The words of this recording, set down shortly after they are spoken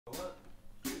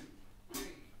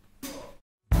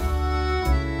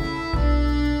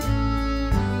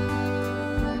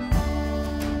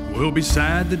We'll be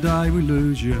sad the day we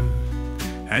lose you,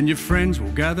 and your friends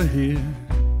will gather here,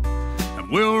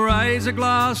 and we'll raise a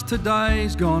glass to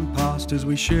days gone past as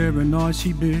we share an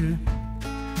icy beer.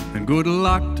 And good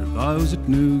luck to those that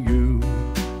knew you.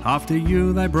 After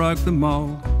you they broke the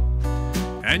mould,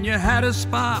 and you had a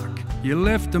spark, you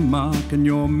left a mark, and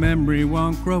your memory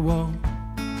won't grow old.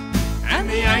 And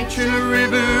the ancient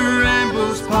river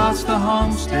rambles past the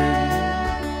homestead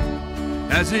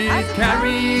as it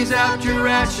carries out your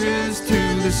ashes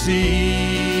to the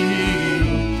sea.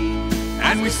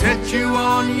 And we set you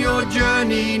on your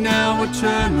journey now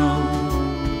eternal,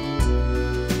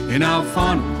 in our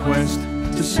final quest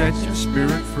to set your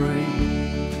spirit free.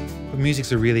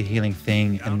 Music's a really healing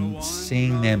thing, and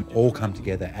seeing them all come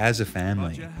together as a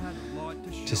family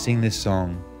to sing this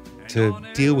song, to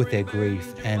deal with their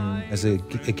grief, and as a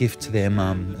gift to their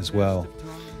mum as well.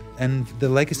 And the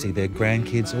legacy, their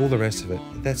grandkids, all the rest of it,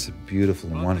 that's a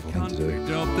beautiful and wonderful thing to do.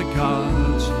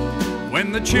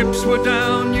 When the chips were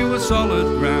down, you were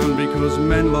solid ground, because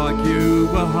men like you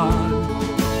were hard.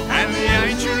 And the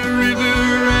ancient river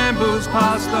rambles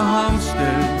past the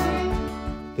homestead.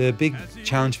 The big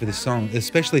challenge for this song,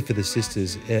 especially for the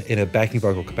sisters in a backing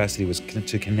vocal capacity, was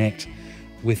to connect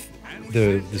with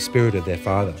the spirit of their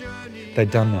father.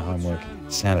 They'd done their homework.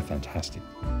 It sounded fantastic.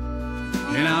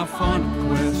 In our final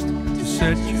quest to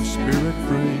set your spirit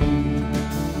free.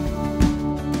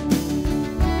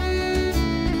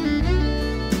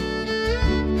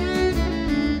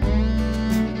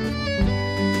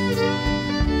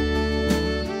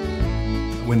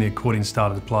 When the accordion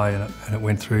started to play and it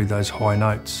went through those high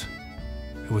notes,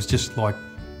 it was just like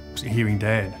hearing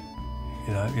Dad,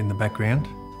 you know, in the background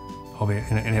of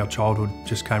in our childhood,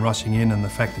 just came rushing in, and the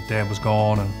fact that Dad was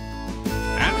gone. And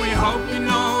we hope you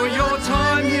know your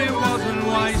time here wasn't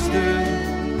wasted.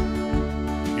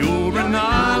 You're a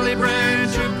gnarly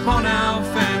branch upon our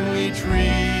family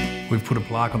tree. We've put a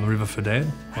plaque on the river for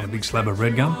Dad, on a big slab of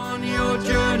red gum. On your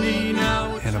journey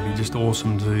now, and it'd be just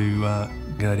awesome to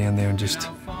go down there and just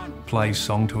play his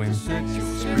song to him. set your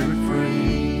spirit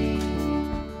free.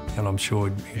 And I'm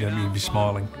sure he'd be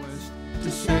smiling.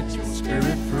 To set